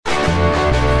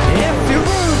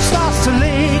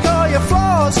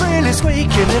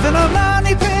in a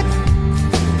money pit.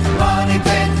 Money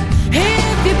pit.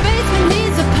 If your basement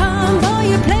needs a pump or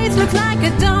your place looks like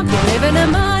a dump, you live in a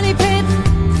money pit.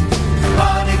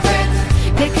 Money pit.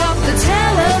 Pick up the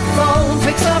telephone,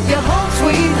 fix up your home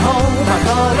sweet home. I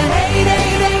call it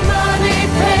 888 Money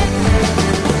Pit.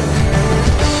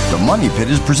 The Money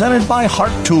Pit is presented by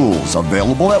HART Tools,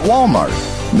 available at Walmart.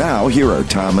 Now, here are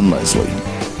Tom and Leslie.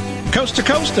 Coast to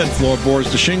coast and floorboards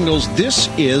to shingles, this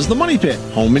is the Money Pit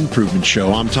Home Improvement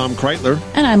Show. I'm Tom Kreitler.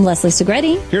 And I'm Leslie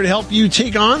Segretti. Here to help you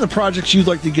take on the projects you'd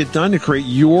like to get done to create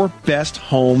your best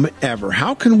home ever.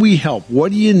 How can we help?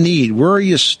 What do you need? Where are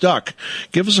you stuck?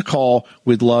 Give us a call.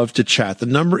 We'd love to chat. The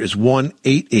number is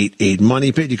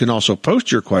 1-888-MONEYPIT. You can also post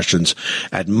your questions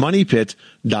at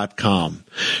moneypit.com.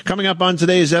 Coming up on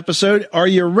today's episode, are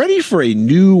you ready for a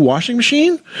new washing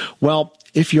machine? Well,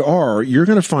 if you are, you're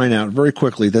going to find out very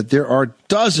quickly that there are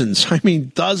dozens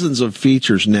of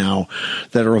features now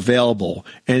that are available.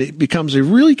 And it becomes a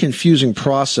really confusing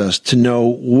process to know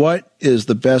what is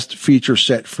the best feature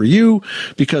set for you,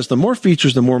 because the more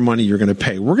features, the more money you're going to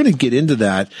pay. We're going to get into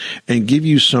that and give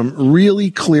you some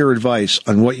really clear advice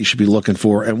on what you should be looking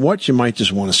for and what you might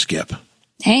just want to skip.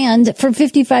 And for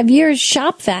 55 years,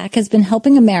 ShopVac has been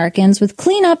helping Americans with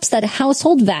cleanups that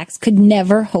household vacs could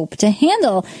never hope to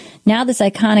handle. Now this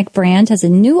iconic brand has a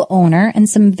new owner and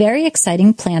some very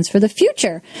exciting plans for the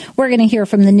future. We're going to hear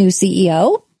from the new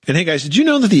CEO. And hey guys, did you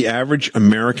know that the average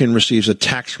American receives a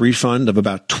tax refund of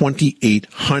about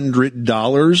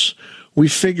 $2,800? We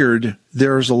figured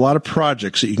there's a lot of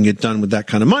projects that you can get done with that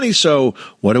kind of money. So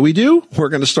what do? We're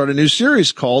going to start a new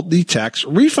series called the Tax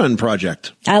Refund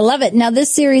Project. I love it. Now,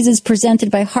 this series is presented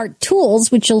by HART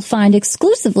Tools, which you'll find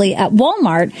exclusively at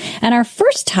Walmart. And our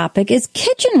first topic is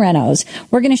kitchen renos.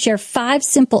 We're going to share 5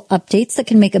 simple updates that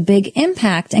can make a big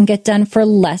impact and get done for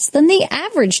less than the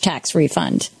average tax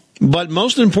refund. But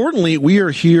most importantly, we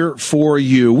are here for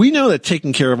you. We know that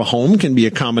taking care of a home can be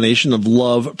a combination of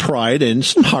love, pride, and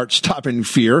some heart-stopping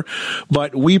fear.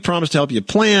 But we promise to help you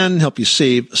plan, help you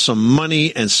save some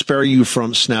money, and spare you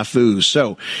from snafus.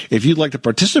 So if you'd like to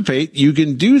participate, you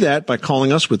can do that by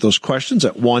calling us with those questions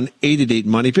at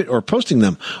 1-888-MONEYPIT or posting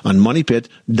them on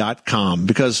moneypit.com,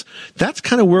 because that's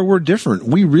kind of where we're different.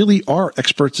 We really are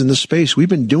experts in this space. We've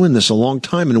been doing this a long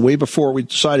time, and way before we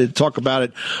decided to talk about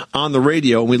it on the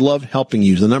radio, and we love helping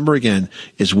you. The number again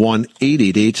is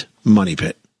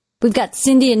 1-888-MONEYPIT. We've got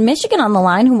Cindy in Michigan on the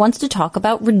line who wants to talk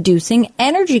about reducing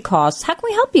energy costs. How can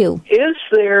we help you? Is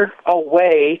there a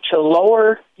way to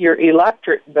lower your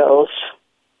electric bills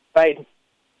by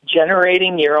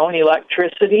generating your own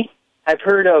electricity? I've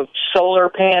heard of solar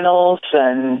panels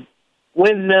and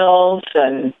windmills,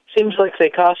 and it seems like they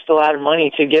cost a lot of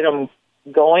money to get them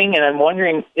going, and I'm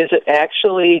wondering, is it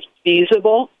actually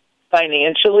feasible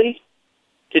financially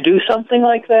to do something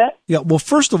like that? Yeah, well,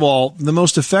 first of all, the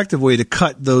most effective way to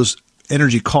cut those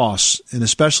energy costs, and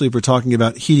especially if we're talking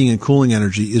about heating and cooling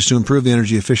energy, is to improve the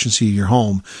energy efficiency of your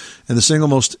home. And the single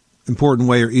most important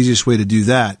way or easiest way to do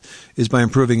that is by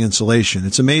improving insulation.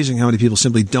 It's amazing how many people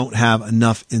simply don't have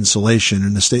enough insulation.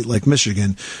 In a state like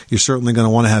Michigan, you're certainly going to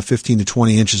want to have 15 to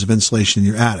 20 inches of insulation in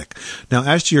your attic. Now,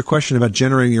 as to your question about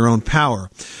generating your own power,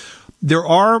 there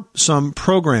are some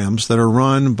programs that are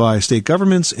run by state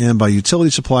governments and by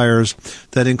utility suppliers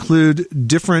that include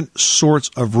different sorts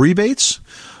of rebates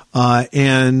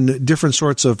and different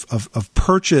sorts of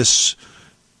purchase,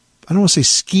 I don't want to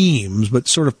say schemes, but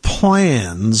sort of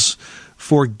plans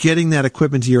for getting that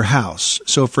equipment to your house.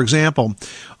 So, for example,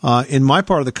 in my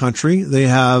part of the country, they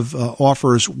have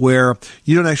offers where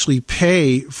you don't actually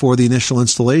pay for the initial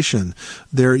installation.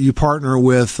 There, you partner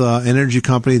with an energy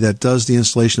company that does the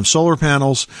installation of solar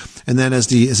panels, and then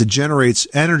as it generates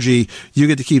energy, you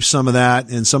get to keep some of that,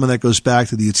 and some of that goes back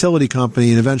to the utility company,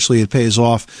 and eventually it pays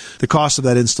off the cost of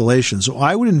that installation. So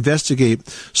I would investigate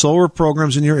solar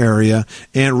programs in your area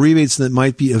and rebates that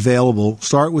might be available.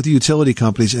 Start with the utility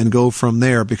companies and go from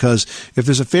there, because if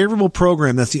there's a favorable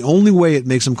program, that's the only way it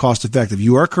makes them cost effective.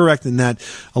 You are correct in that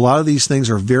a lot of these things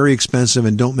are very expensive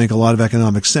and don't make a lot of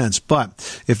economic sense. But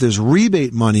if there's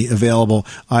rebate money available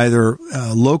either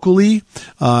locally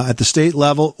at the state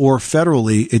level or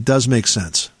federally, it does make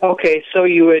sense. Okay, so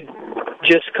you would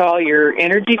just call your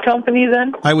energy company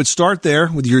then? I would start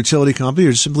there with your utility company,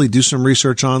 or simply do some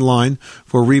research online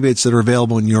for rebates that are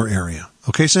available in your area.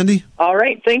 Okay, Cindy? All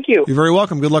right, thank you. You're very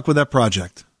welcome. Good luck with that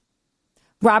project.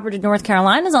 Robert in North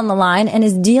Carolina is on the line and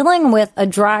is dealing with a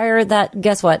dryer that,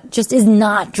 guess what, just is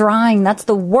not drying. That's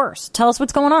the worst. Tell us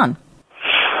what's going on.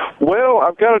 Well,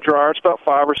 I've got a dryer. It's about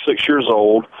 5 or 6 years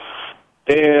old.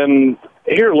 And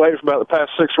here lately, for about the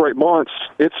past 6 or 8 months,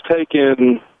 it's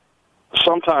taken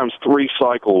sometimes 3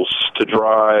 cycles to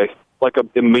dry like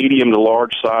a medium to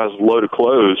large size load of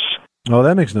clothes. Oh,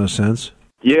 that makes no sense.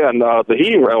 Yeah, and the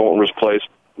heating element was replaced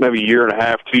maybe a year and a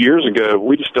half, 2 years ago.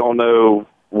 We just don't know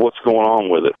what's going on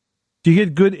with it. Do you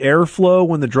get good airflow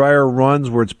when the dryer runs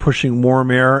where it's pushing warm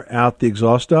air out the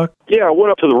exhaust duct? Yeah, I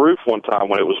went up to the roof one time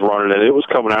when it was running, and it was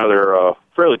coming out of there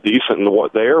fairly decent, and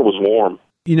the air was warm.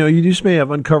 You know, you just may have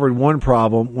uncovered one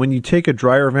problem. When you take a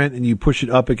dryer vent and you push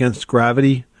it up against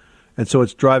gravity, and so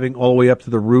it's driving all the way up to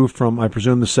the roof from, I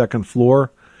presume, the second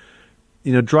floor,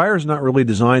 you know, dryer's not really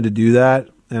designed to do that,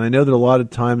 and I know that a lot of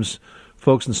times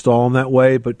folks install them that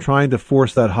way, but trying to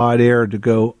force that hot air to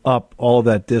go up all of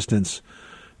that distance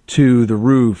to the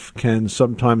roof can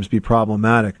sometimes be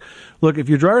problematic. Look, if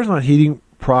your dryer's not heating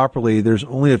properly, there's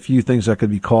only a few things that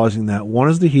could be causing that. One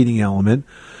is the heating element.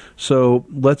 So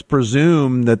let's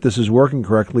presume that this is working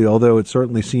correctly, although it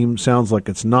certainly sounds like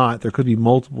it's not. There could be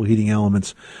multiple heating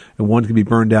elements, and one could be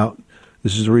burned out.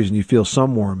 This is the reason you feel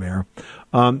some warm air.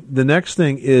 The next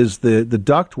thing is the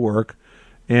duct work,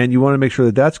 and you want to make sure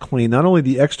that that's clean. Not only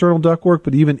the external duct work,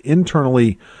 but even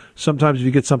internally. Sometimes if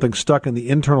you get something stuck in the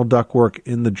internal ductwork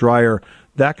in the dryer,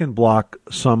 that can block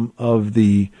some of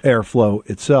the airflow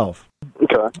itself.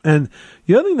 Okay. And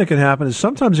the other thing that can happen is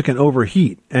sometimes it can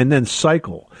overheat and then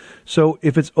cycle. So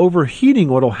if it's overheating,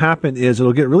 what will happen is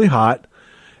it'll get really hot,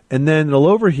 and then it'll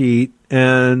overheat,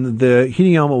 and the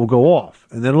heating element will go off.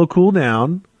 And then it'll cool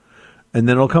down, and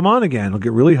then it'll come on again. It'll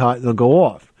get really hot, and it'll go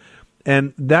off.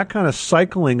 And that kind of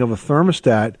cycling of a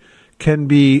thermostat can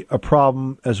be a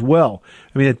problem as well.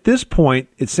 I mean, at this point,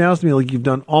 it sounds to me like you've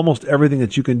done almost everything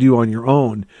that you can do on your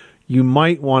own. You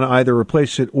might want to either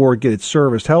replace it or get it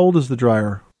serviced. How old is the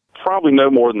dryer? Probably no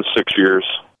more than 6 years.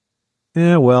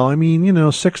 Yeah, well, I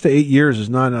mean, 6 to 8 years is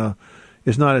not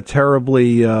a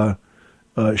terribly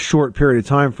short period of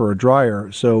time for a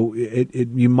dryer. So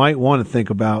you might want to think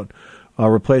about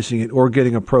replacing it or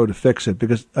getting a pro to fix it,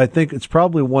 because I think it's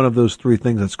probably one of those three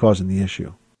things that's causing the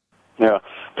issue. Yeah.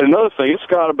 And another thing, it's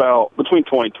got about between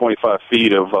 20 and 25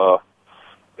 feet of,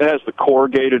 it has the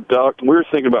corrugated duct. We were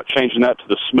thinking about changing that to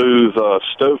the smooth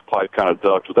stovepipe kind of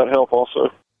duct. Would that help also?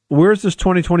 Where's this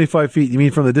 20, 25 feet? You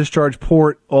mean from the discharge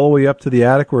port all the way up to the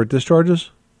attic where it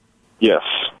discharges? Yes.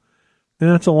 Yeah,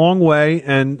 that's a long way,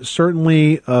 and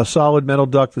certainly a solid metal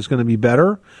duct is going to be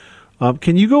better.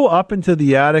 Can you go up into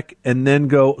the attic and then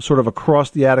go sort of across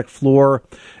the attic floor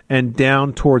and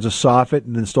down towards a soffit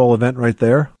and install a vent right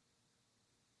there?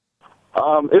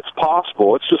 It's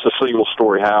possible. It's just a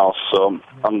single-story house, so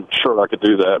I'm sure I could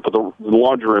do that. But the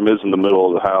laundry room is in the middle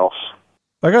of the house.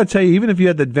 I got to tell you, even if you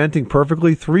had that venting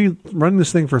perfectly, running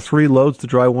this thing for 3 loads to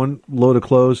dry 1 load of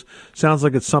clothes sounds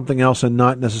like it's something else and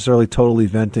not necessarily totally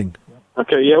venting.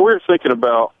 Okay, yeah, we were thinking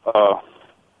about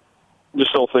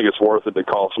just don't think it's worth it to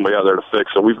call somebody out there to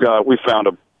fix it. We found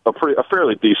a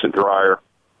fairly decent dryer.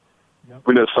 Yep.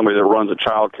 We know somebody that runs a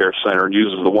child care center and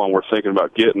uses the one we're thinking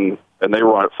about getting, and they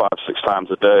run it 5-6 times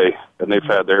a day, and they've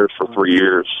had theirs for 3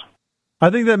 years. I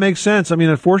think that makes sense. I mean,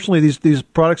 unfortunately, these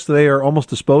products today are almost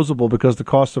disposable because the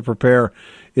cost of repair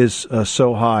is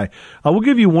so high. I will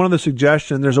give you one other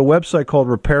suggestion. There's a website called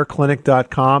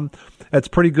repairclinic.com that's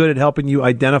pretty good at helping you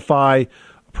identify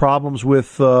problems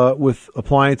with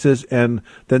appliances and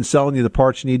then selling you the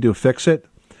parts you need to fix it.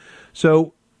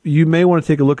 So you may want to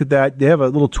take a look at that. They have a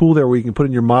little tool there where you can put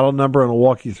in your model number, and it'll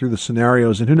walk you through the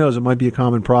scenarios. And who knows, it might be a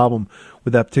common problem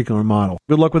with that particular model.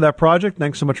 Good luck with that project.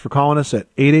 Thanks so much for calling us at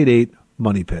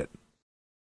 888-MONEY-PIT.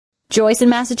 Joyce in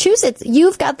Massachusetts,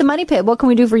 you've got the Money Pit. What can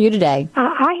we do for you today?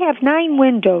 I have 9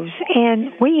 windows,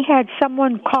 and we had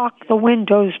someone caulk the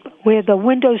windows where the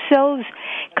window sills,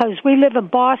 because we live in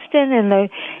Boston, and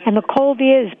the cold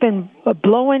air has been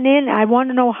blowing in. I want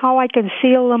to know how I can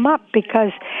seal them up,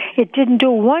 because it didn't do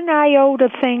one iota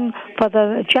thing for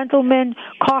the gentleman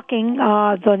caulking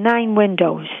the 9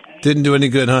 windows. Didn't do any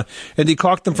good, huh? And he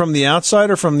caulked them from the outside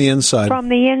or from the inside? From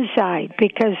the inside,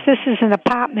 because this is an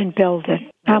apartment building.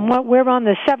 We're on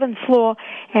the 7th floor,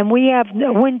 and we have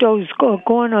windows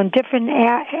going on different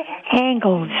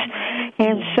angles.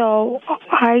 And so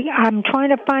I'm trying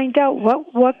to find out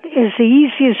what is the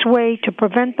easiest way to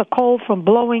prevent the cold from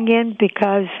blowing in,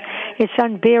 because it's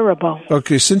unbearable.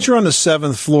 Okay, since you're on the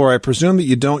 7th floor, I presume that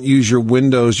you don't use your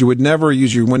windows. You would never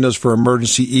use your windows for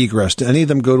emergency egress. Do any of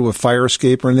them go to a fire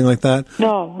escape or anything like that?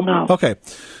 No. Okay,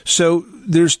 so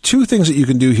there's 2 things that you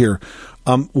can do here.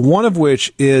 One of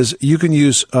which is you can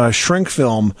use shrink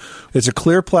film. It's a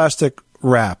clear plastic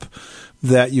wrap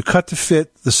that you cut to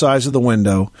fit the size of the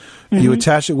window. Mm-hmm. You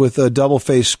attach it with a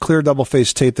clear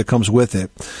double-face tape that comes with it.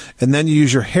 And then you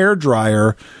use your hair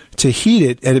dryer to heat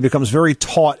it, and it becomes very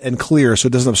taut and clear, so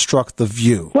it doesn't obstruct the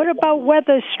view. What about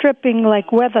weather stripping,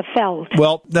 like weather felt?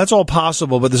 Well, that's all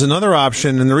possible, but there's another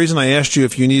option, and the reason I asked you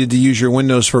if you needed to use your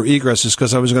windows for egress is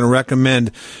because I was going to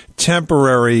recommend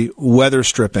temporary weather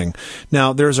stripping.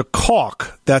 Now, there's a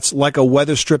caulk that's like a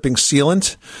weather stripping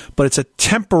sealant, but it's a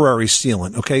temporary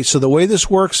sealant, okay? So the way this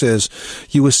works is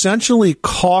you essentially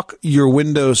caulk your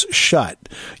windows shut.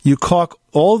 You caulk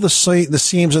all the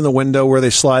seams in the window where they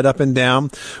slide up and down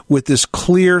with this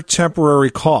clear temporary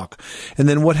caulk. And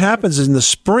then what happens is in the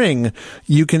spring,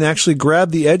 you can actually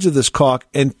grab the edge of this caulk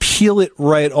and peel it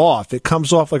right off. It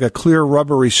comes off like a clear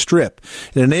rubbery strip.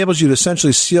 It enables you to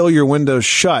essentially seal your windows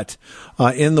shut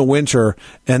in the winter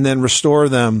and then restore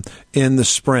them in the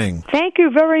spring. Thank you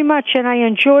very much, and I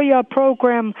enjoy your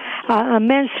program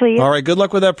immensely. All right, good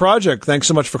luck with that project. Thanks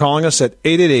so much for calling us at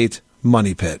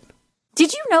 888-MONEY-PIT.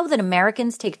 Did you know that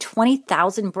Americans take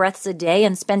 20,000 breaths a day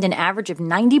and spend an average of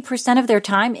 90% of their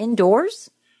time indoors?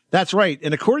 That's right.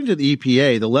 And according to the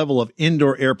EPA, the level of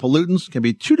indoor air pollutants can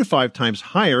be 2 to 5 times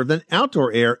higher than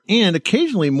outdoor air and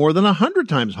occasionally more than 100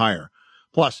 times higher.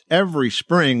 Plus, every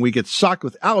spring we get socked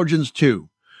with allergens too.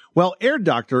 Well, Air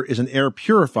Doctor is an air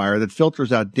purifier that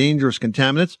filters out dangerous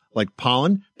contaminants like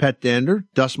pollen, pet dander,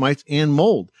 dust mites, and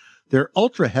mold. Their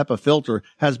Ultra HEPA filter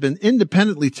has been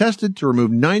independently tested to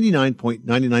remove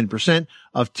 99.99%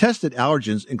 of tested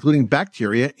allergens, including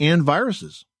bacteria and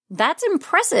viruses. That's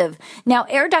impressive. Now,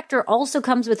 Air Doctor also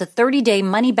comes with a 30-day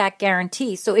money-back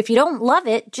guarantee, so if you don't love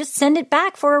it, just send it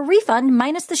back for a refund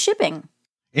minus the shipping.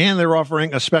 And they're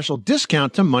offering a special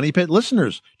discount to Money Pit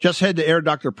listeners. Just head to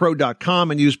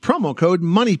airdoctorpro.com and use promo code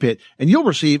MONEYPIT, and you'll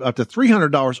receive up to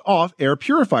 $300 off air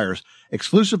purifiers.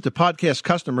 Exclusive to podcast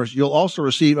customers, you'll also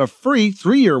receive a free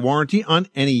 3-year warranty on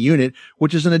any unit,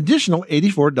 which is an additional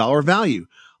 $84 value.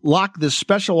 Lock this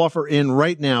special offer in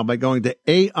right now by going to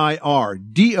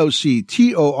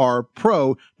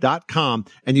airdoctorpro.com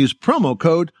and use promo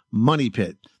code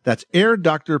MONEYPIT. That's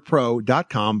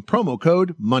airdoctorpro.com, promo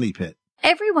code MONEYPIT.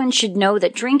 Everyone should know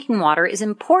that drinking water is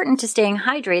important to staying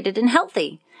hydrated and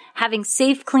healthy. Having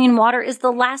safe, clean water is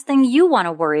the last thing you want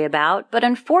to worry about, but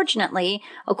unfortunately,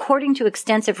 according to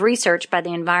extensive research by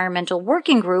the Environmental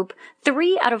Working Group,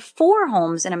 3 out of 4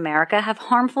 homes in America have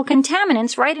harmful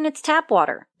contaminants right in its tap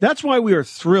water. That's why we are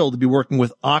thrilled to be working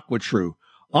with AquaTrue.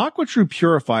 AquaTrue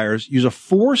purifiers use a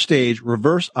 4-stage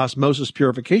reverse osmosis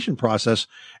purification process,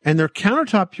 and their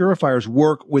countertop purifiers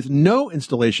work with no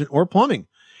installation or plumbing.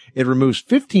 It removes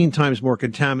 15 times more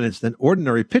contaminants than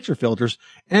ordinary pitcher filters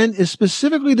and is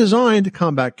specifically designed to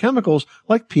combat chemicals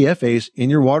like PFAS in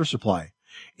your water supply.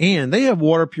 And they have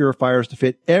water purifiers to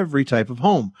fit every type of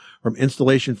home, from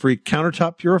installation-free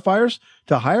countertop purifiers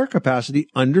to higher capacity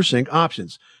under-sink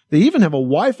options. They even have a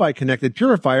Wi-Fi connected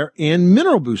purifier and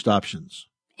mineral boost options.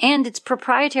 And its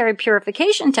proprietary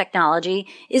purification technology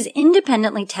is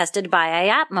independently tested by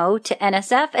IAPMO to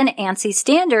NSF and ANSI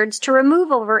standards to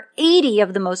remove over 80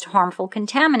 of the most harmful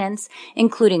contaminants,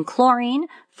 including chlorine,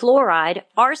 fluoride,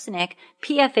 arsenic,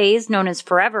 PFAs known as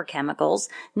forever chemicals,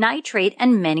 nitrate,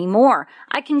 and many more.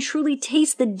 I can truly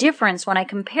taste the difference when I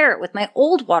compare it with my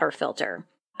old water filter.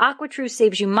 AquaTrue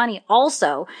saves you money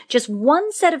also. Just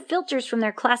one set of filters from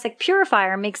their classic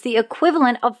purifier makes the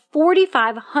equivalent of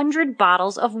 4,500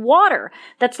 bottles of water.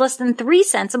 That's less than 3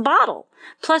 cents a bottle.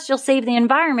 Plus, you'll save the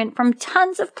environment from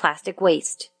tons of plastic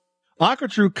waste.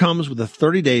 AquaTrue comes with a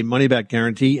 30-day money-back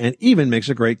guarantee and even makes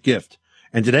a great gift.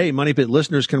 And today, Money Pit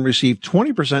listeners can receive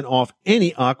 20% off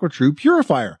any AquaTrue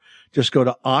purifier. Just go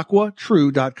to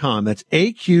aquatrue.com. That's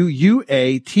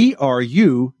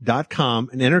AQUATRU.com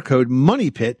and enter code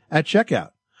MONEYPIT at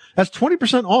checkout. That's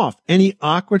 20% off any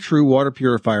AquaTrue water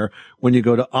purifier when you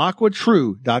go to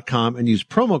aquatrue.com and use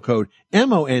promo code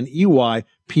MONEYPIT.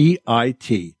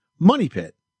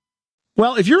 MONEYPIT.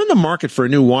 Well, if you're in the market for a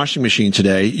new washing machine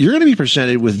today, you're going to be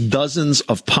presented with dozens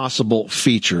of possible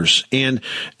features. And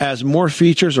as more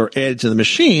features are added to the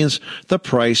machines, the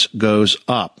price goes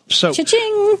up. So,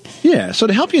 Cha-ching! Yeah. So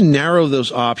to help you narrow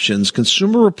those options,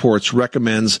 Consumer Reports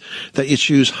recommends that you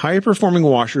choose higher performing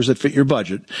washers that fit your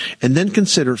budget and then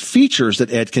consider features that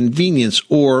add convenience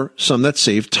or some that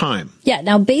save time. Yeah.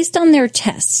 Now, based on their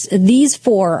tests, these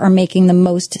 4 are making the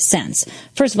most sense.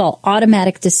 First of all,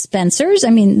 automatic dispensers. I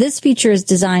mean, this feature washer is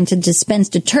designed to dispense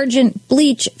detergent,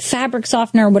 bleach, fabric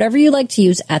softener, whatever you like to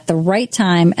use at the right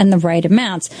time and the right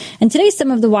amounts. And today,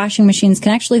 some of the washing machines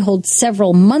can actually hold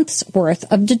several months' worth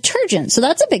of detergent. So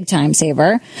that's a big time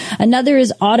saver. Another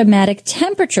is automatic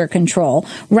temperature control.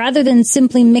 Rather than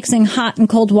simply mixing hot and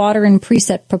cold water in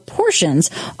preset proportions,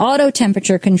 auto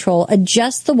temperature control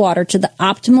adjusts the water to the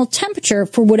optimal temperature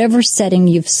for whatever setting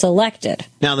you've selected.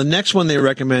 Now, the next one they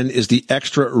recommend is the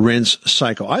extra rinse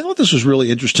cycle. I thought this was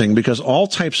really interesting because all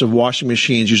types of washing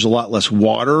machines use a lot less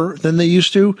water than they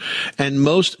used to, and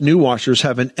most new washers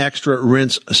have an extra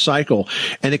rinse cycle.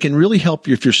 And it can really help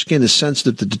you if your skin is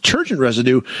sensitive to detergent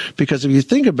residue, because if you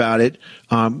think about it,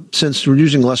 since we're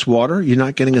using less water, you're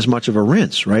not getting as much of a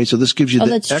rinse, right? So this gives you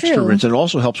the extra rinse, and it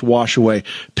also helps wash away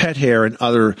pet hair and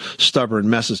other stubborn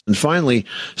messes. And finally,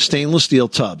 stainless steel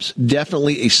tubs.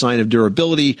 Definitely a sign of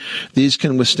durability. These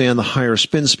can withstand the higher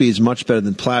spin speeds much better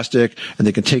than plastic, and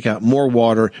they can take out more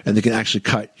water, and they can actually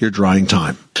cut your drying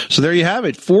time. So there you have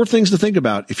it. 4 things to think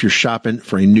about if you're shopping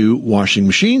for a new washing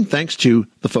machine, thanks to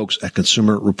the folks at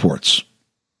Consumer Reports.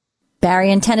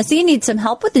 Barry in Tennessee needs some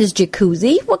help with his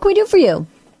jacuzzi. What can we do for you?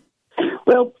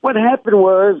 Well, what happened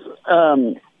was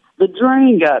the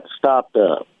drain got stopped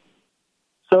up.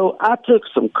 So I took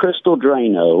some Crystal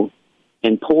Drano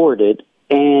and poured it,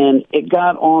 and it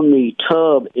got on the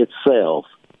tub itself,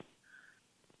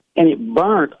 and it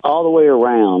burnt all the way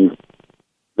around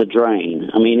the drain.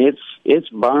 I mean, it's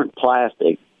burnt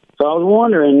plastic. So I was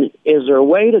wondering, is there a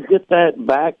way to get that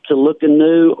back to looking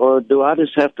new, or do I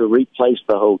just have to replace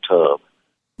the whole tub?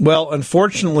 Well,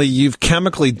 unfortunately, you've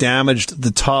chemically damaged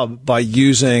the tub by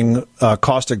using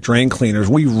caustic drain cleaners.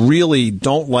 We really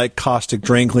don't like caustic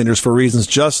drain cleaners for reasons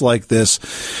just like this.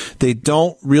 They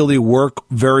don't really work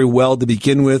very well to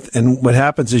begin with, and what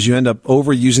happens is you end up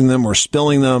overusing them or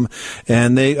spilling them,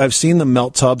 and I've seen them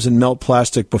melt tubs and melt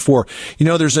plastic before. You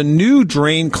know, there's a new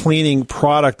drain cleaning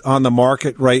product on the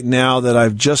market right now that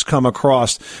I've just come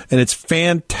across, and it's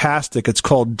fantastic. It's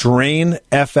called Drain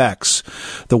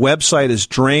FX. The website is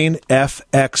drainfx.com.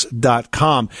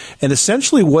 And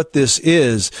essentially what this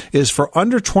is for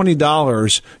under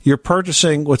 $20, you're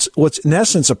purchasing what's in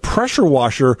essence a pressure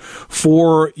washer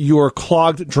for your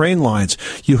clogged drain lines.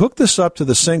 You hook this up to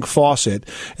the sink faucet.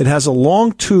 It has a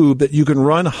long tube that you can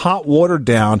run hot water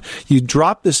down. You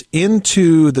drop this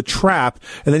into the trap,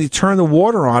 and then you turn the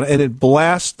water on, and it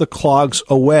blasts the clogs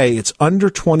away. It's under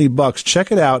 $20.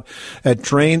 Check it out at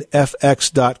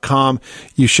drainfx.com.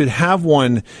 You should have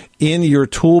one in your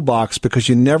toolbox because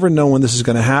you never know when this is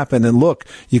going to happen. And look,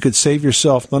 you could save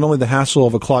yourself not only the hassle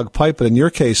of a clogged pipe, but in your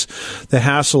case, the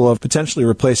hassle of potentially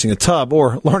replacing a tub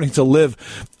or learning to live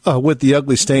with the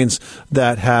ugly stains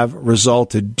that have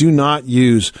resulted. Do not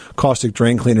use caustic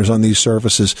drain cleaners on these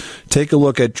surfaces. Take a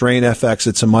look at Drain FX.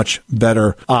 It's a much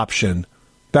better option.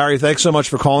 Barry, thanks so much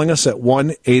for calling us at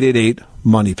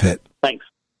 1-888-MONEY-PIT. Thanks.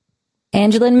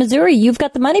 Angela in Missouri, you've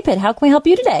got the Money Pit. How can we help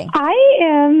you today? I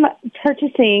am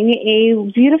purchasing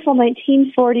a beautiful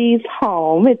 1940s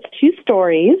home. It's 2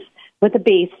 stories with a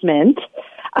basement.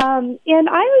 And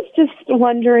I was just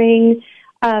wondering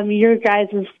your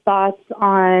guys' thoughts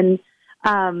on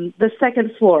the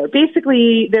second floor.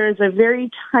 Basically, there's a very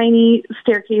tiny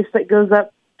staircase that goes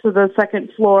up to the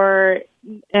second floor,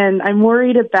 and I'm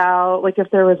worried about, like, if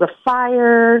there was a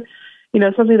fire,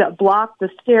 something that blocked the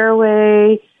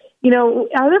stairway.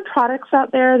 Are there products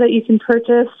out there that you can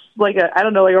purchase, like a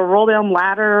roll-down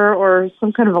ladder or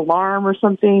some kind of alarm or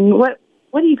something? What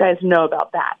do you guys know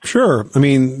about that? Sure. I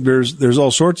mean, there's all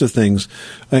sorts of things.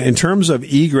 In terms of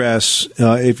egress,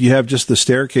 if you have just the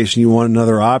staircase and you want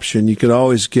another option, you could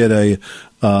always get a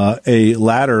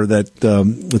ladder that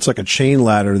it's like a chain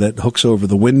ladder that hooks over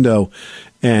the window,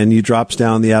 and you drops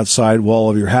down the outside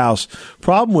wall of your house.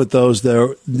 Problem with those,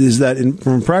 though, is that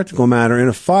from a practical matter, in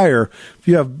a fire, if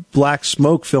you have black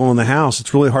smoke filling the house,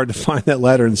 it's really hard to find that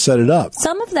ladder and set it up.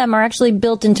 Some of them are actually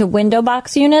built into window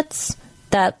box units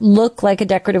that look like a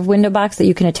decorative window box that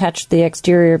you can attach to the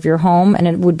exterior of your home, and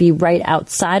it would be right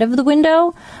outside of the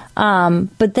window.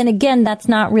 But then again, that's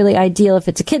not really ideal if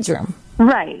it's a kid's room.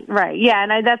 Right. Yeah,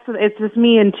 and it's just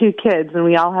me and 2 kids, and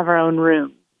we all have our own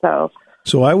room,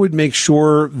 So I would make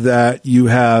sure that you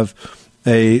have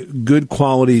a good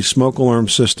quality smoke alarm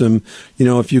system.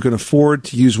 If you can afford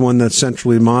to use one that's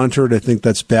centrally monitored, I think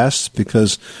that's best,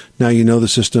 because now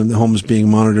the home is being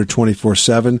monitored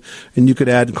 24/7, and you could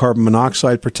add carbon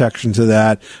monoxide protection to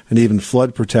that, and even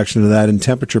flood protection to that, and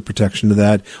temperature protection to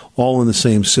that, all in the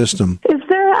same system. Is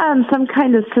there some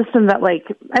kind of system that, like,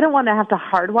 I don't want to have to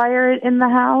hardwire it in the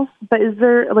house, but is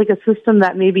there like a system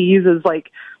that maybe uses like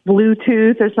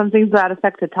Bluetooth or something to that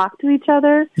effect to talk to each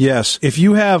other? Yes. If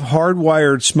you have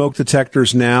hardwired smoke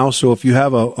detectors now, so if you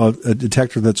have a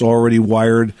detector that's already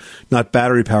wired, not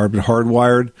battery powered, but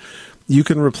hardwired, you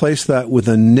can replace that with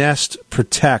a Nest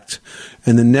Protect,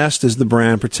 and the Nest is the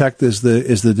brand, Protect is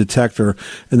the detector,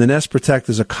 and the Nest Protect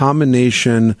is a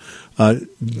combination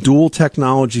dual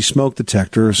technology smoke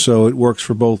detector, so it works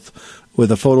for both with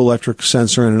a photoelectric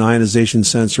sensor and an ionization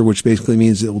sensor, which basically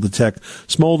means it will detect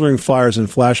smoldering fires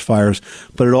and flash fires,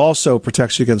 but it also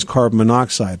protects you against carbon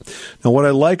monoxide. Now, what I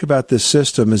like about this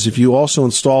system is if you also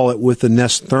install it with the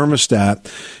Nest thermostat,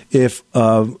 if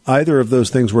either of those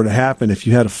things were to happen, if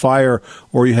you had a fire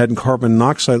or you had a carbon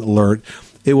monoxide alert,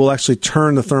 it will actually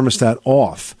turn the thermostat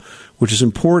off, which is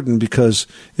important because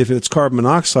if it's carbon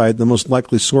monoxide, the most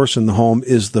likely source in the home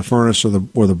is the furnace or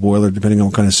the boiler, depending on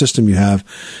what kind of system you have.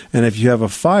 And if you have a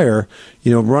fire,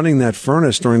 running that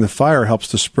furnace during the fire helps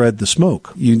to spread the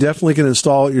smoke. You definitely can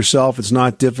install it yourself. It's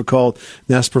not difficult.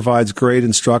 Nest provides great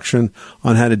instruction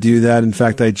on how to do that. In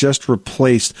fact, I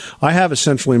have a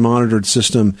centrally monitored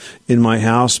system in my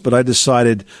house, but I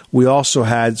decided we also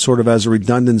had sort of as a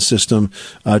redundant system,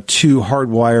 2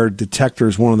 hardwired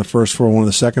detectors, one on the first floor, one on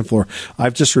the second floor.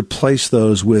 I've just replaced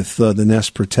those with the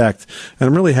Nest Protect, and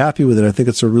I'm really happy with it. I think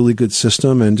it's a really good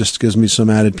system and just gives me some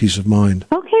added peace of mind.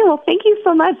 Okay, well, thank you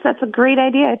so much. That's a great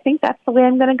idea. I think that's the way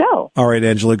I'm going to go. All right,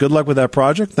 Angela, good luck with that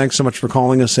project. Thanks so much for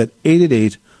calling us at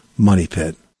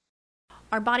 888-MONEY-PIT.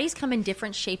 Our bodies come in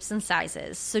different shapes and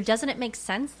sizes, so doesn't it make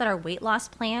sense that our weight loss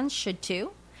plans should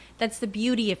too? That's the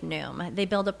beauty of Noom. They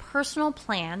build a personal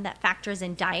plan that factors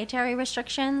in dietary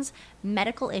restrictions,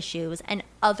 medical issues, and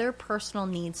other personal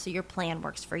needs so your plan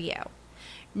works for you.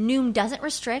 Noom doesn't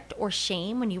restrict or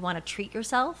shame when you want to treat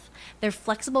yourself. Their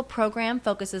flexible program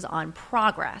focuses on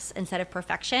progress instead of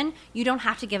perfection. You don't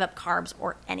have to give up carbs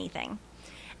or anything.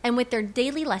 And with their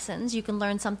daily lessons, you can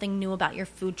learn something new about your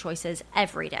food choices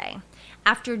every day.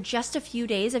 After just a few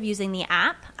days of using the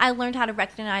app, I learned how to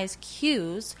recognize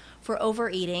cues for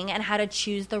overeating and how to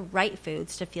choose the right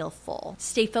foods to feel full.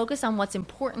 Stay focused on what's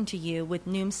important to you with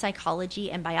Noom's psychology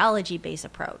and biology-based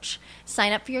approach.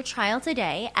 Sign up for your trial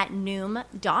today at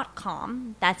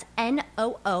Noom.com. That's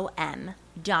Noom.com.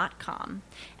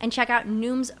 And check out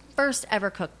Noom's first ever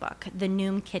cookbook, The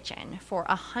Noom Kitchen, for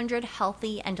 100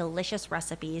 healthy and delicious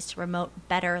recipes to promote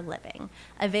better living.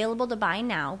 Available to buy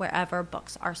now wherever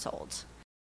books are sold.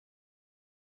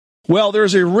 Well,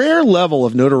 there's a rare level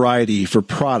of notoriety for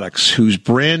products whose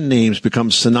brand names become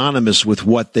synonymous with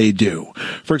what they do.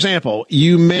 For example,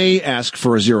 you may ask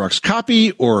for a Xerox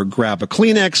copy or grab a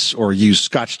Kleenex or use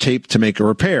Scotch tape to make a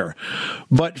repair.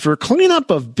 But for cleanup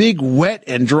of big wet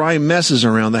and dry messes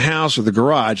around the house or the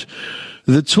garage,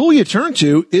 the tool you turn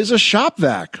to is a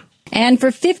ShopVac. And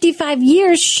for 55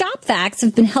 years, ShopVacs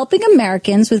have been helping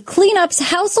Americans with cleanups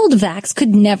household vacs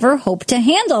could never hope to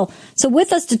handle. So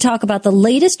with us to talk about the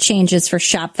latest changes for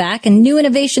ShopVac and new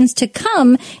innovations to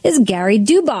come is Gary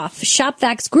Duboff,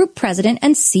 ShopVac's Group President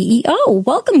and CEO.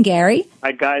 Welcome, Gary.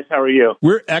 Hi, guys. How are you?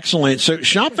 We're excellent. So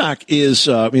ShopVac is,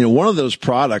 one of those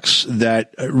products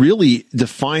that really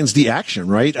defines the action,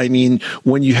 right? I mean,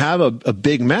 when you have a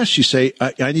big mess, you say,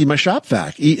 I need my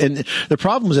ShopVac. And the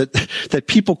problem is that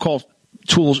people call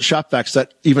tools ShopVacs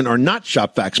that even are not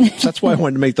ShopVacs. So that's why I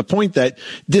wanted to make the point that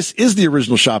this is the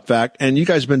original ShopVac, and you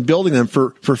guys have been building them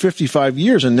for 55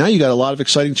 years, and now you got a lot of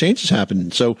exciting changes happening.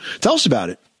 So tell us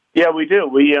about it. Yeah, we do.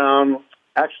 We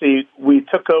we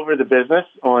took over the business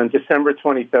on December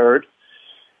 23rd,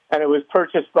 and it was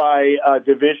purchased by a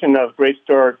division of Great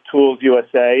Star Tools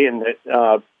USA and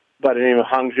by the name of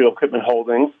Hangzhou Equipment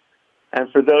Holdings.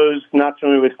 And for those not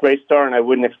familiar with Great Star, and I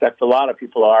wouldn't expect a lot of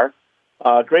people are,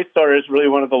 Great Star is really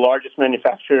one of the largest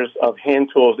manufacturers of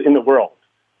hand tools in the world.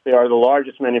 They are the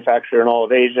largest manufacturer in all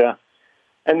of Asia,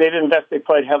 and they've invested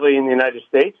quite heavily in the United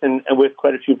States and with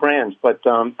quite a few brands. But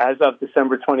as of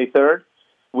December 23rd,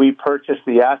 we purchased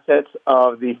the assets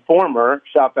of the former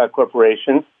ShopVac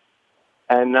Corporation,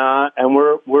 and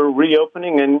we're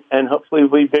reopening and hopefully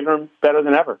we'll be bigger and better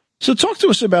than ever. So talk to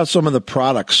us about some of the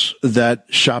products that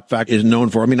ShopVac is known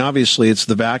for. I mean, obviously it's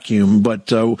the vacuum,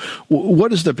 but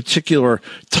what is the particular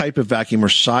type of vacuum or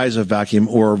size of vacuum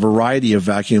or variety of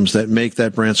vacuums that make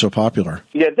that brand so popular?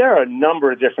 Yeah, there are a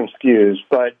number of different SKUs,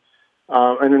 but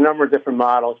and a number of different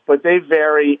models, but they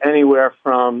vary anywhere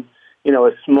from,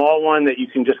 a small one that you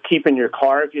can just keep in your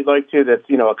car if you'd like to, that's,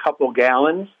 a couple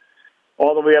gallons,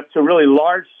 all the way up to really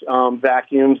large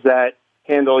vacuums that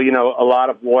handle, a lot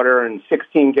of water and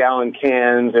 16-gallon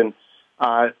cans. And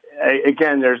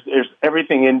again, there's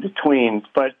everything in between.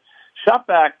 But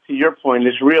ShopVac, to your point,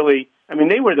 is really,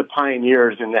 they were the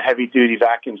pioneers in the heavy-duty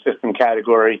vacuum system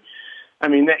category. I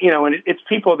mean, and it's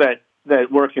people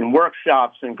that work in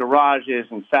workshops and garages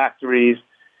and factories,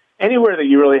 anywhere that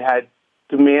you really had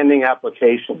demanding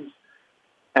applications.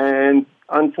 And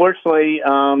unfortunately,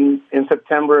 in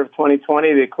September of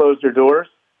 2020, they closed their doors.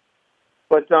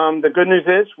 But the good news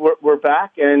is we're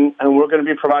back, and we're going to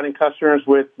be providing customers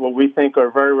with what we think are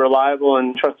very reliable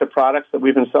and trusted products that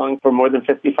we've been selling for more than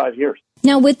 55 years.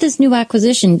 Now, with this new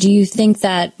acquisition, do you think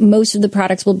that most of the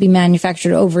products will be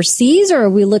manufactured overseas, or are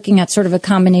we looking at sort of a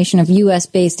combination of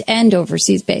U.S.-based and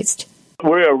overseas-based?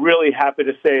 We are really happy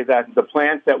to say that the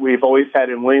plant that we've always had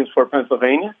in Williamsport,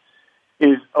 Pennsylvania,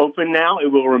 is open now.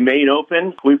 It will remain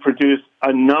open. We produce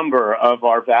a number of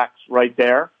our vacs right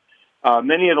there.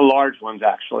 Many of the large ones,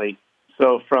 actually.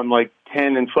 So from like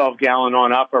 10 and 12 gallon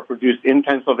on up are produced in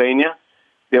Pennsylvania.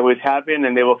 They always have been,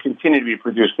 and they will continue to be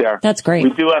produced there. That's great. We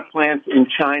do have plants in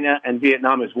China and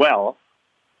Vietnam as well,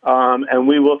 and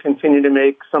we will continue to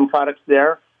make some products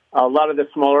there. A lot of the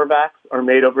smaller vacs are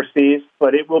made overseas,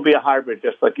 but it will be a hybrid,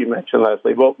 just like you mentioned,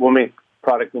 Leslie. We'll make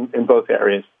products in both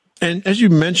areas. And as you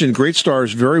mentioned, Great Star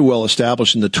is very well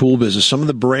established in the tool business. Some of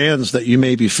the brands that you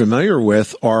may be familiar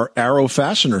with are Arrow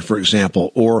Fastener, for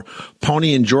example, or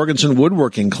Pony and Jorgensen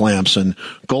Woodworking Clamps, and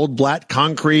Goldblatt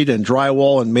Concrete and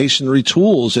Drywall and Masonry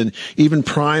Tools, and even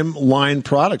Prime Line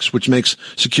Products, which makes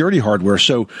security hardware.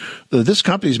 So this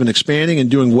company's been expanding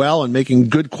and doing well and making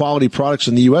good quality products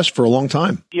in the U.S. for a long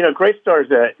time. Great Star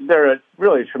they're a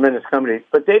really tremendous company,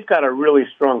 but they've got a really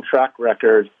strong track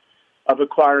record of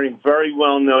acquiring very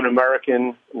well-known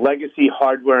American legacy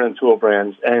hardware and tool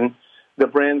brands. And the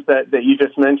brands that you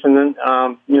just mentioned,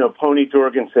 Pony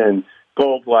Jorgensen,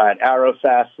 Goldblatt, Arrow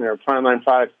Fastener, Prime Line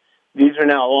Products, these are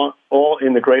now all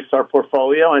in the Great Star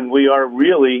portfolio, and we are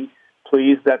really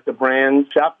pleased that the brand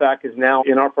ShopVac is now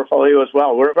in our portfolio as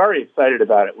well. We're very excited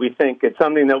about it. We think it's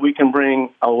something that we can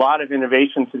bring a lot of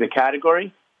innovation to the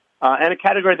category, and a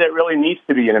category that really needs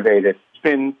to be innovated.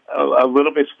 Been a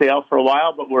little bit stale for a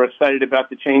while, but we're excited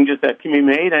about the changes that can be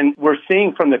made, and we're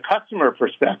seeing from the customer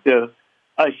perspective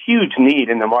a huge need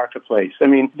in the marketplace. I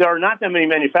mean, there are not that many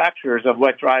manufacturers of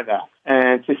wet dry vacs,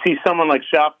 and to see someone like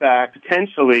ShopVac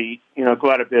potentially,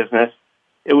 go out of business,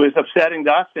 it was upsetting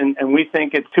to us, and we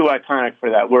think it's too iconic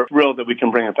for that. We're thrilled that we can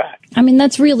bring it back. I mean,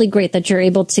 that's really great that you're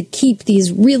able to keep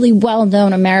these really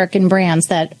well-known American brands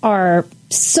that are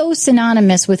so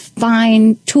synonymous with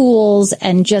fine tools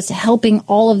and just helping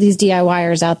all of these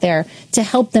DIYers out there to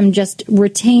help them just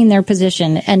retain their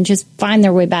position and just find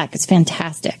their way back. It's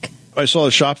fantastic. I saw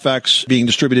the ShopVacs being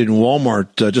distributed in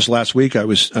Walmart just last week. I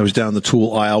was down the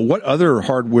tool aisle. What other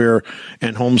hardware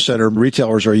and home center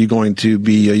retailers are you going to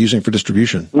be using for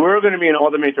distribution? We're going to be in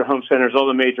all the major home centers, all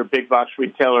the major big box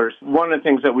retailers. One of the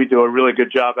things that we do a really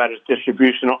good job at is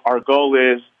distribution. Our goal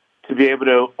is to be able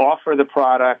to offer the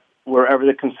product wherever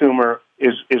the consumer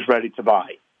is ready to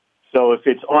buy. So if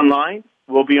it's online,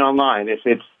 we'll be online. If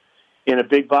it's in a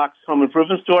big box home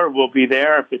improvement store, we'll be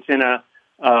there. If it's in a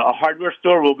hardware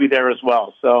store, we'll be there as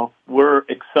well. So we're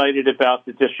excited about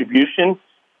the distribution,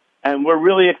 and we're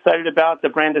really excited about the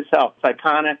brand itself. It's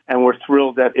iconic, and we're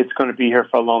thrilled that it's going to be here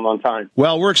for a long, long time.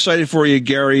 Well, we're excited for you,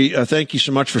 Gary. Thank you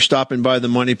so much for stopping by the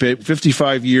Money Pit.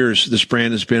 55 years this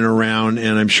brand has been around,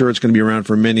 and I'm sure it's going to be around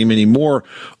for many, many more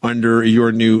under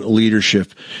your new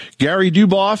leadership. Gary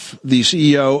Duboff, the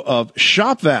CEO of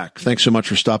ShopVac, thanks so much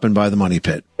for stopping by the Money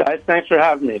Pit. Guys, thanks for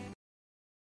having me.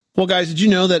 Well, guys, did you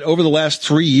know that over the last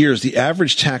 3 years, the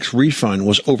average tax refund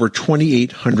was over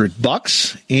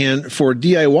 $2,800? And for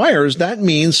DIYers, that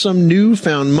means some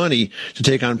newfound money to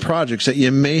take on projects that you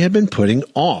may have been putting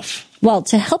off. Well,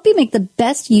 to help you make the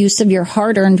best use of your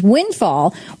hard-earned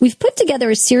windfall, we've put together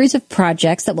a series of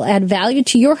projects that will add value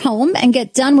to your home and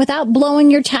get done without blowing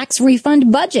your tax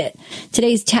refund budget.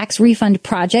 Today's tax refund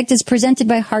project is presented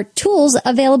by HART Tools,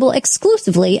 available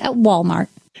exclusively at Walmart.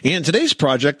 And today's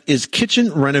project is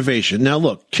kitchen renovation. Now,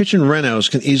 look, kitchen renos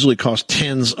can easily cost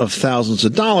tens of thousands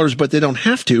of dollars, but they don't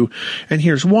have to. And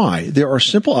here's why. There are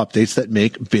simple updates that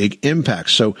make big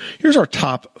impacts. So here's our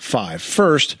top 5.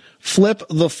 First, flip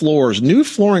the floors. New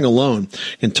flooring alone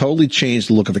can totally change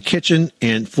the look of a kitchen,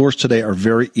 and floors today are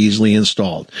very easily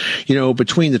installed.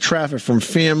 Between the traffic from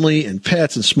family and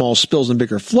pets and small spills and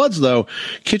bigger floods, though,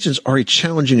 kitchens are a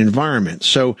challenging environment.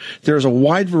 So there's a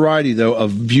wide variety, though,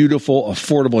 of beautiful,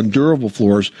 affordable, and durable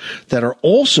floors that are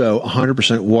also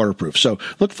 100% waterproof. So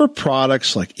look for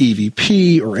products like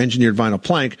EVP or engineered vinyl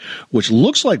plank, which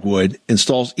looks like wood,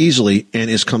 installs easily, and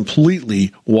is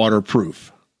completely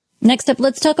waterproof. Next up,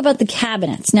 let's talk about the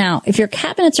cabinets. Now, if your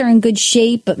cabinets are in good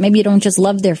shape, but maybe you don't just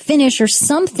love their finish or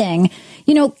something,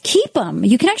 keep them.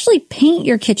 You can actually paint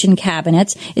your kitchen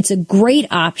cabinets. It's a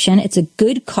great option. It's a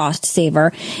good cost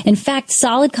saver. In fact,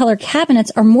 solid color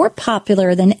cabinets are more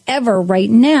popular than ever right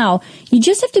now. You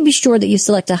just have to be sure that you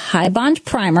select a high bond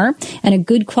primer and a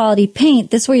good quality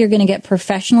paint. This way you're going to get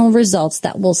professional results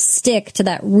that will stick to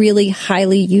that really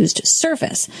highly used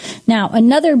surface. Now,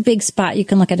 another big spot you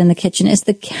can look at in the kitchen is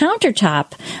the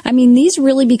countertop. I mean, these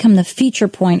really become the feature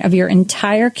point of your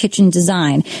entire kitchen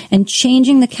design, and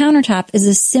changing the countertop is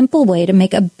a simple way to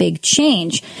make a big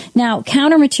change. Now,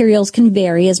 counter materials can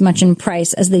vary as much in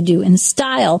price as they do in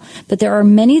style, but there are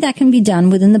many that can be done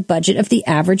within the budget of the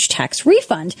average tax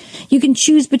refund. You can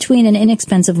choose between an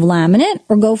inexpensive laminate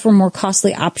or go for more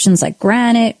costly options like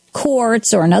granite,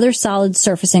 quartz, or another solid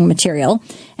surfacing material.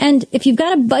 And if you've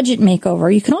got a budget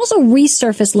makeover, you can also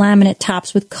resurface laminate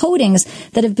tops with coatings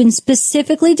that have been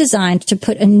specifically designed to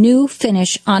put a new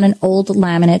finish on an old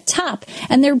laminate top.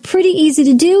 And they're pretty easy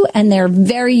to do, and they're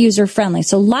very user-friendly.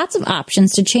 So lots of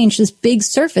options to change this big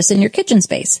surface in your kitchen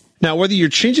space. Now, whether you're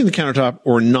changing the countertop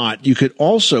or not, you could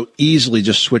also easily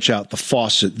just switch out the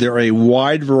faucet. There are a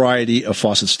wide variety of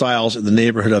faucet styles in the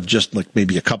neighborhood of just like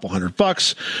maybe a couple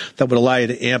 $100 that would allow you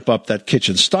to amp up that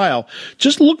kitchen style.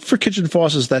 Just look for kitchen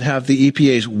faucets that have the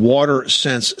EPA's Water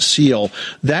Sense seal.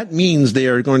 That means they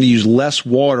are going to use less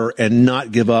water and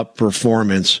not give up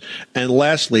performance. And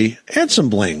lastly, add some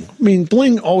bling. I mean,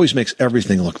 bling always makes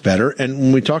everything look better. And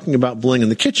when we're talking about bling in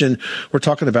the kitchen, we're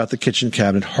talking about the kitchen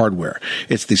cabinet hardware.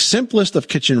 It's the simplest of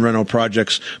kitchen reno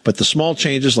projects, but the small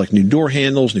changes like new door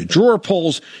handles, new drawer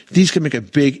pulls, these can make a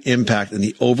big impact in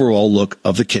the overall look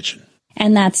of the kitchen.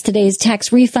 And that's today's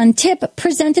tax refund tip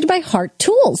presented by HART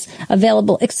Tools,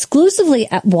 available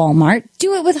exclusively at Walmart.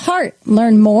 Do it with HART.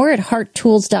 Learn more at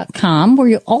HARTTools.com, where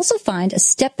you'll also find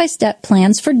step-by-step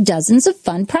plans for dozens of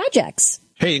fun projects.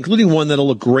 Hey, including one that'll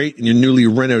look great in your newly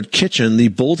renovated kitchen, the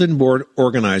bulletin board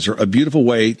organizer, a beautiful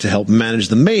way to help manage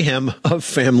the mayhem of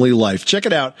family life. Check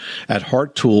it out at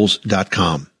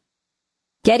HARTTools.com.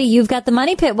 Getty, you've got the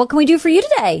Money Pit. What can we do for you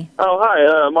today? Oh,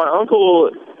 hi. My uncle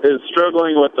is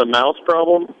struggling with the mouse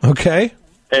problem. Okay.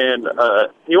 And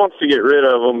he wants to get rid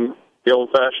of them the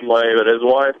old-fashioned way, but his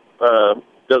wife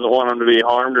doesn't want them to be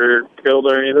harmed or killed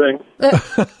or anything.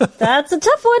 That's a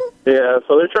tough one. Yeah,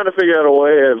 so they're trying to figure out a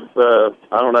way of,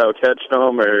 catching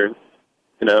them or,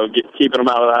 keeping them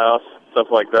out of the house, stuff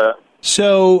like that.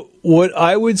 So what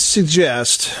I would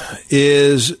suggest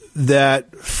is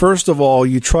that, first of all,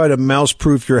 you try to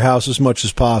mouse-proof your house as much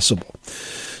as possible.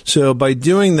 So by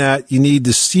doing that, you need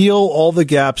to seal all the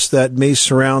gaps that may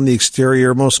surround the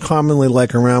exterior, most commonly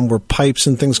like around where pipes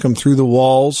and things come through the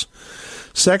walls.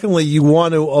 Secondly, you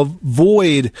want to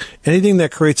avoid anything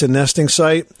that creates a nesting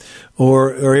site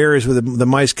or areas where the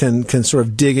mice can sort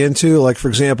of dig into. Like, for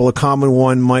example, a common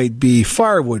one might be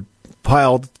firewood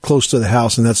piled close to the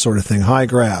house and that sort of thing, high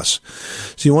grass.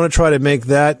 So you want to try to make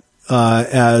that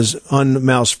as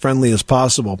unmouse friendly as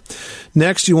possible.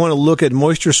 Next, you want to look at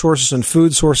moisture sources and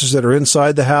food sources that are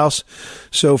inside the house.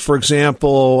 So, for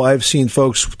example, I've seen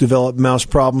folks develop mouse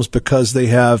problems because they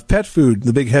have pet food,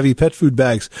 the big heavy pet food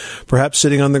bags, perhaps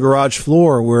sitting on the garage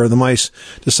floor where the mice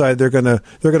decide they're going to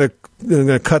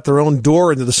cut their own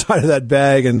door into the side of that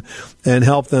bag and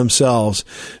help themselves.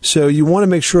 So you want to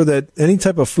make sure that any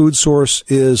type of food source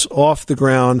is off the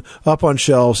ground, up on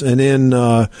shelves, and in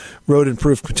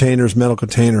rodent-proof containers, metal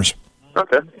containers.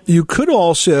 Okay. You could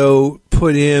also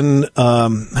put in,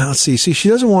 let's see, she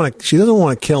doesn't want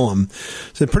to kill them.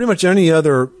 So pretty much any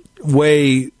other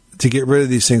way to get rid of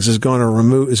these things is going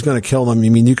to kill them. I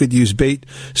mean, you could use bait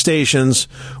stations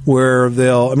where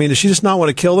does she just not want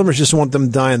to kill them or she just want them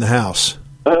to die in the house?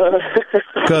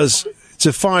 Because it's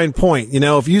a fine point.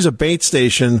 If you use a bait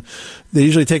station, they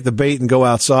usually take the bait and go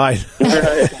outside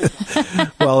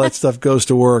while that stuff goes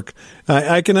to work.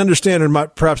 I can understand her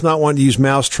perhaps not wanting to use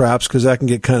mouse traps because that can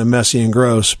get kind of messy and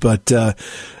gross. But,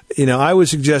 I would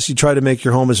suggest you try to make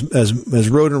your home as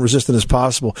rodent resistant as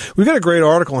possible. We've got a great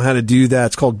article on how to do that.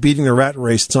 It's called Beating the Rat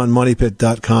Race. It's on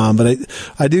moneypit.com. But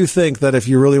I do think that if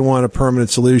you really want a permanent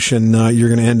solution, you're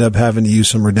going to end up having to use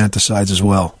some rodenticides as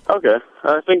well. Okay.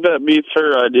 I think that beats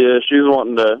her idea. She's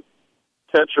wanting to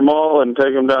catch them all and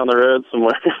take them down the road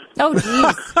somewhere. Oh,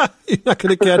 geez. You're not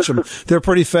going to catch them. They're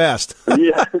pretty fast.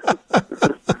 Yeah.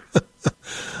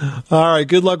 All right.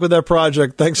 Good luck with that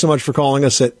project. Thanks so much for calling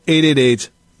us at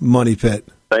 888-MONEY-PIT.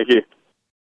 Thank you.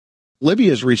 Libby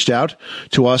has reached out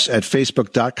to us at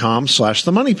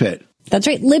facebook.com/themoneypit. That's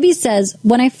right. Libby says,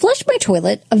 when I flush my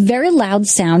toilet, a very loud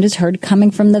sound is heard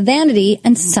coming from the vanity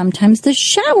and sometimes the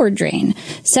shower drain.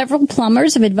 Several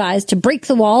plumbers have advised to break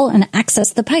the wall and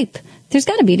access the pipe. There's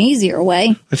got to be an easier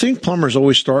way. I think plumbers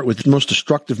always start with the most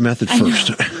destructive method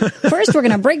first. First, we're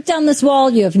going to break down this wall.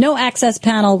 You have no access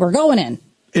panel. We're going in.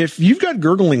 If you've got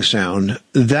gurgling sound,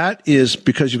 that is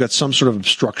because you've got some sort of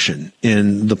obstruction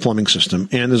in the plumbing system.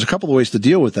 And there's a couple of ways to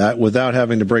deal with that without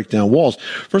having to break down walls.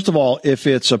 First of all, if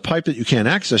it's a pipe that you can't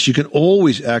access, you can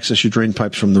always access your drain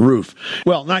pipes from the roof.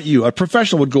 Well, not you. A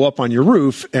professional would go up on your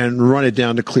roof and run it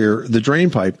down to clear the drain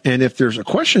pipe. And if there's a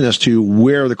question as to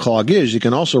where the clog is, you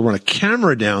can also run a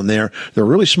camera down there. They're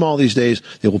really small these days.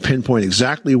 They will pinpoint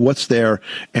exactly what's there,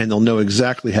 and they'll know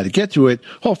exactly how to get to it,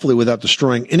 hopefully without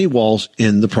destroying any walls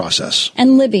in the process.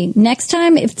 And Libby, next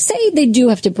time, if say they do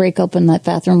have to break open that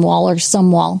bathroom wall or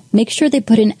some wall, make sure they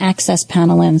put an access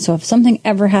panel in. So if something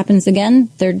ever happens again,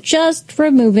 they're just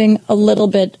removing a little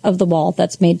bit of the wall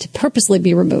that's made to purposely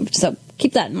be removed. So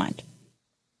keep that in mind.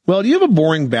 Well, do you have a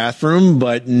boring bathroom,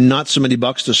 but not so many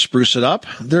bucks to spruce it up?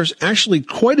 There's actually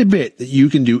quite a bit that you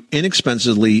can do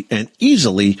inexpensively and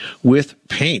easily with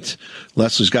paint.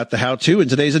 Leslie's got the how-to in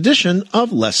today's edition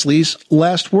of Leslie's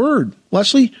Last Word.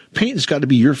 Leslie, paint has got to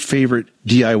be your favorite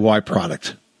DIY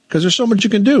product, because there's so much you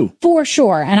can do. For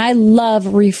sure. And I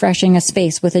love refreshing a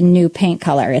space with a new paint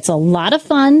color. It's a lot of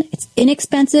fun, it's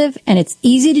inexpensive, and it's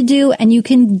easy to do, and you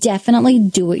can definitely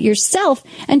do it yourself.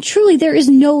 And truly, there is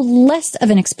no less of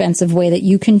an expensive way that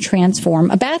you can transform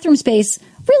a bathroom space,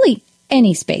 really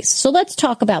any space. So let's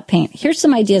talk about paint. Here's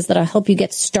some ideas that'll help you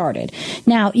get started.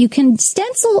 Now, you can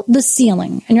stencil the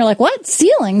ceiling. And you're like, what?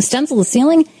 Ceiling? Stencil the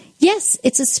ceiling? Yes,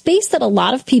 it's a space that a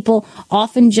lot of people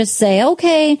often just say,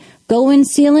 okay, go in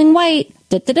ceiling white,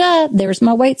 there's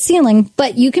my white ceiling.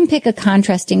 But you can pick a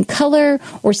contrasting color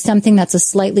or something that's a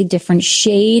slightly different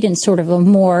shade and sort of a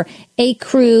more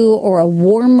ecru or a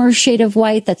warmer shade of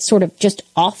white that's sort of just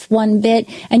off one bit.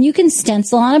 And you can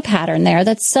stencil on a pattern there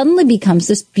that suddenly becomes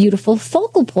this beautiful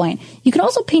focal point. You can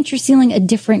also paint your ceiling a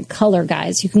different color,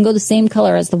 guys. You can go the same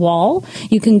color as the wall.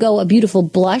 You can go a beautiful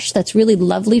blush that's really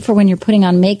lovely for when you're putting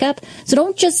on makeup. So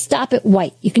don't just stop at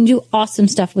white. You can do awesome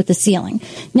stuff with the ceiling.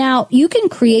 Now, you can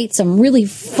create some really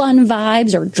fun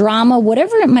vibes or drama,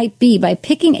 whatever it might be, by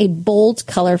picking a bold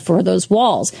color for those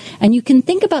walls. And you can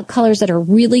think about colors that are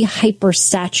really hyper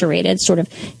saturated, sort of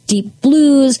deep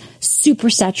blues, super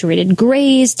saturated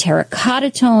grays,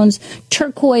 terracotta tones,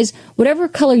 turquoise, whatever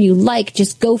color you like.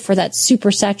 Just go for that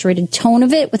super saturated tone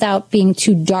of it without being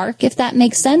too dark, if that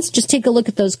makes sense. Just take a look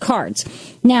at those cards.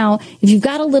 Now, if you've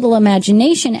got a little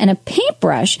imagination and a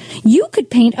paintbrush, you could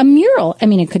paint a mural. I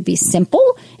mean, it could be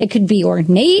simple, it could be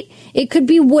ornate, it could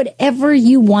be whatever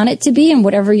you want it to be and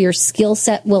whatever your skill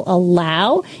set will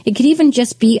allow. It could even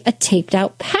just be a taped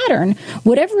out pattern.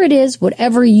 Whatever it is,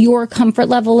 whatever your comfort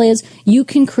level is, you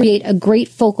can create a great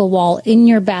focal wall in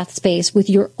your bath space with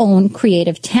your own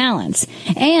creative talents.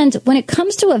 And when it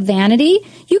comes to a vanity,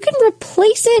 you can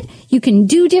replace it, you can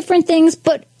do different things,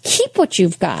 but keep what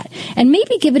you've got and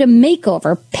maybe give it a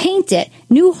makeover, paint it,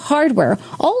 new hardware,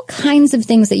 all kinds of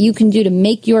things that you can do to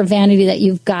make your vanity that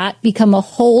you've got become a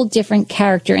whole different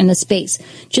character in the space.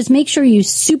 Just make sure you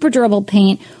use super durable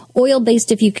paint.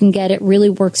 Oil-based, if you can get it, really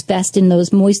works best in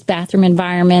those moist bathroom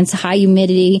environments, high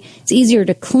humidity. It's easier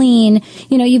to clean.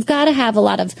 You know, you've got to have a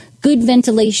lot of good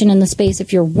ventilation in the space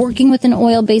if you're working with an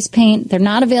oil-based paint. They're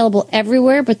not available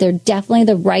everywhere, but they're definitely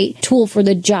the right tool for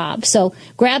the job. So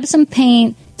grab some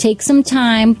paint, take some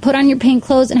time, put on your paint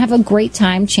clothes, and have a great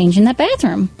time changing that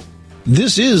bathroom.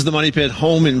 This is the Money Pit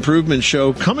Home Improvement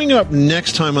Show. Coming up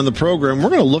next time on the program, we're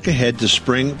going to look ahead to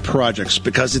spring projects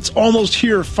because it's almost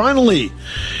here, finally.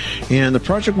 And the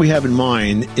project we have in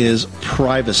mind is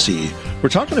privacy. We're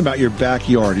talking about your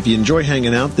backyard. If you enjoy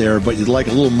hanging out there, but you'd like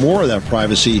a little more of that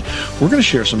privacy, we're going to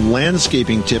share some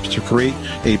landscaping tips to create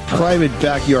a private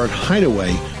backyard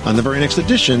hideaway on the very next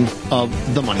edition of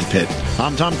The Money Pit.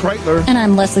 I'm Tom Kreitler. And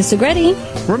I'm Leslie Segretti.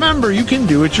 Remember, you can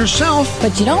do it yourself,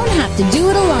 but you don't have to do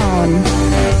it alone.